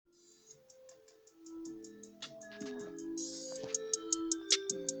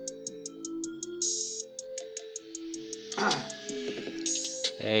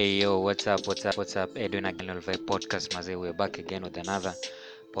Hey yo, what's up? Edwin again, Vibe Podcast, Maze. We're back again with another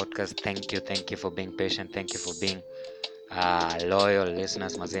podcast. Thank you for being patient. Thank you for being loyal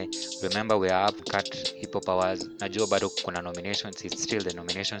listeners, Maze. Remember, we are Upcut Hip Hop Awards. Najua bado kuna nominations. It's still the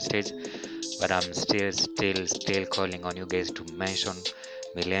nomination stage, but I'm still calling on you guys to mention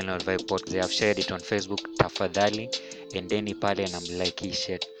Millennial Vibe Podcast. They have shared it on Facebook. Tafadhali, endeni pale na mlike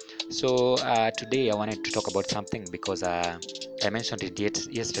shit. So today I wanted to talk about something because I mentioned it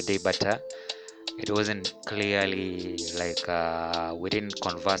yesterday, but it wasn't clearly like we didn't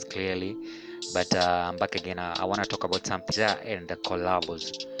converse clearly. But I'm back again. I want to talk about something and the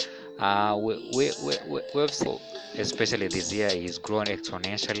collabos. We've seen, especially this year, he's grown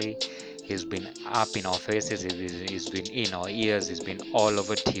exponentially. He's been up in our faces. He's been in our ears. He's been all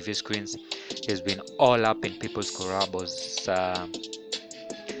over TV screens. He's been all up in people's collabos.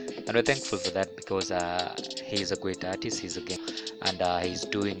 And we're thankful for that because he's a great artist. He's a game, and he's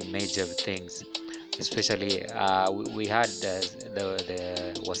doing major things. Especially, we had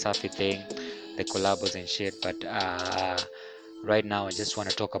the Wasafi thing, the collabos and shit. But right now, I just want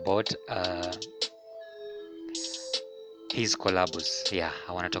to talk about his collabos. Yeah,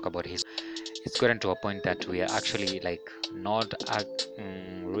 I want to talk about his. It's gotten to a point that we are actually like not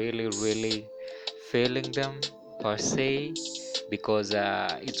really failing them per se because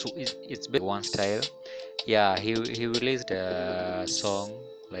it's been one style. Yeah, he released a song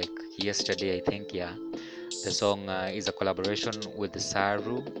like yesterday, I think. Yeah, the song is a collaboration with the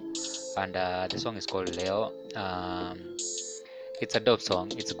Saru, and the song is called Leo. It's a dope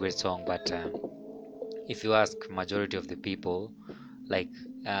song. It's a great song, but if you ask majority of the people, like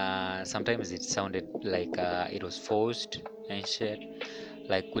sometimes it sounded like it was forced and shit.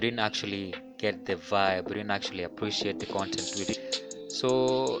 Like we didn't actually get the vibe. We didn't actually appreciate the content we did.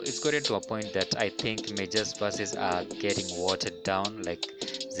 So it's gotten to a point that I think Mejja's verses are getting watered down, like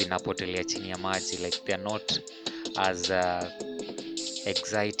zinapotelea chini ya maji, like they're not as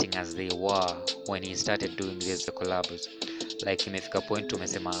exciting as they were when he started doing these collabs. Like imefika point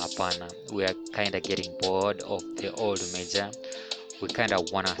tumesema hapana, we are kind of getting bored of the old Mejja. We kind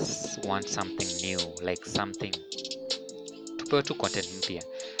of want something new, like something tupewe tu content mpya.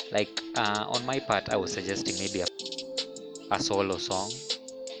 Like on my part, I was suggesting maybe a solo song,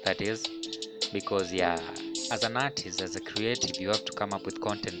 that is, because yeah, as an artist, as a creative, you have to come up with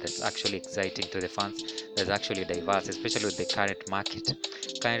content that's actually exciting to the fans, that's actually diverse, especially with the current market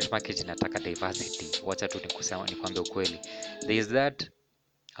inataka diversity. Wacha tu nikwambie ukweli, there is that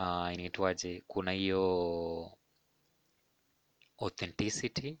inaitwaje, kuna hiyo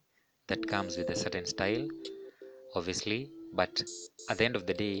authenticity that comes with a certain style, obviously, but at the end of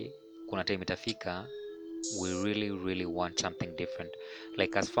the day, kuna time itafika we really want something different.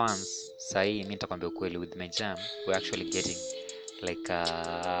 Like as fans, sahi mimi nitakwambia ukweli, with Mejja we're actually getting like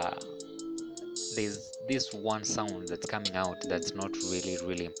there's this one sound that's coming out that's not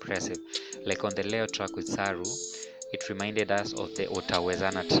really impressive. Like on the Leo track with Saru, it reminded us of the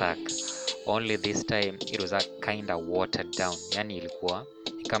Utawezana track, only this time it was a kind of watered down. Yani ilikuwa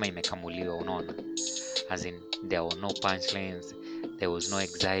ni kama imekamuliwa, unaona, as in there were no punchlines, there was no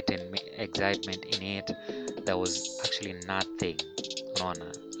excitement in it, there was actually nothing,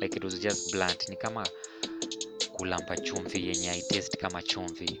 unaona, like it was just blunt, ni kama kulamba chumvi yenye haitaste kama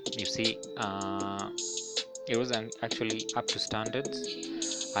chumvi. You see, it was actually up to standards.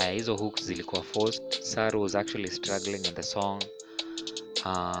 Hizo hooks zilikuwa forced. Saru was actually struggling in the song.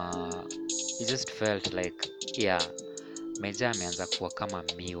 It just felt like, yeah, Mejja ameanza kuwa kama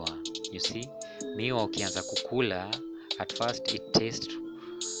miwa. You see, miwa ukianza kukula, at first it tastes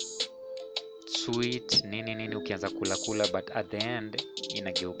sweet, nini ukianza kula, but at the end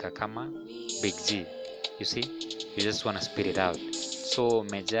inageuka kama Big G. You see, you just want to spit it out. So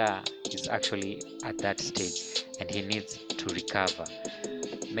Mejja is actually at that stage and he needs to recover.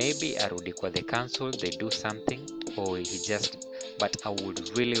 Maybe arudi kwa the council, they do something, or he just, but I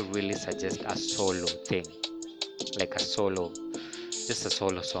would really suggest a solo thing, like just a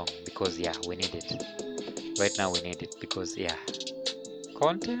solo song, because yeah, we need it right now. We need it because yeah,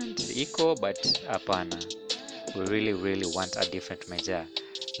 content iko, but hapana, we really want a different Mejja,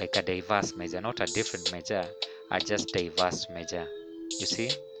 like a diverse Mejja, not a different Mejja, a just diverse Mejja, you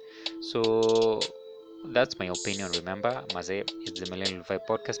see. So that's my opinion. Remember, maze, it's the Millennial Vibe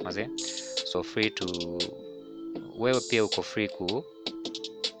Podcast, maze. So free to, wewe pia uko free ku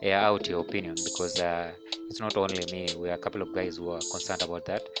air out your opinion, because it's not only me, we are a couple of guys who are concerned about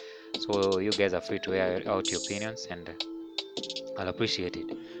that. So you guys are free to air out your opinions and I'll appreciate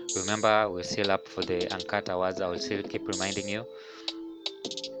it. Remember, we're still up for the Uncut Awards. I will still keep reminding you,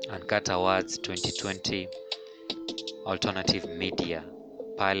 Uncut Awards 2020 Alternative Media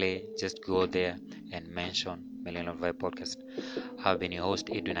pale, just go there and mention Millennial Vibe Podcast. I've been your host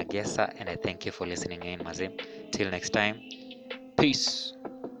Edwin Agesa, and I thank you for listening in, Mazim. Till next time, peace.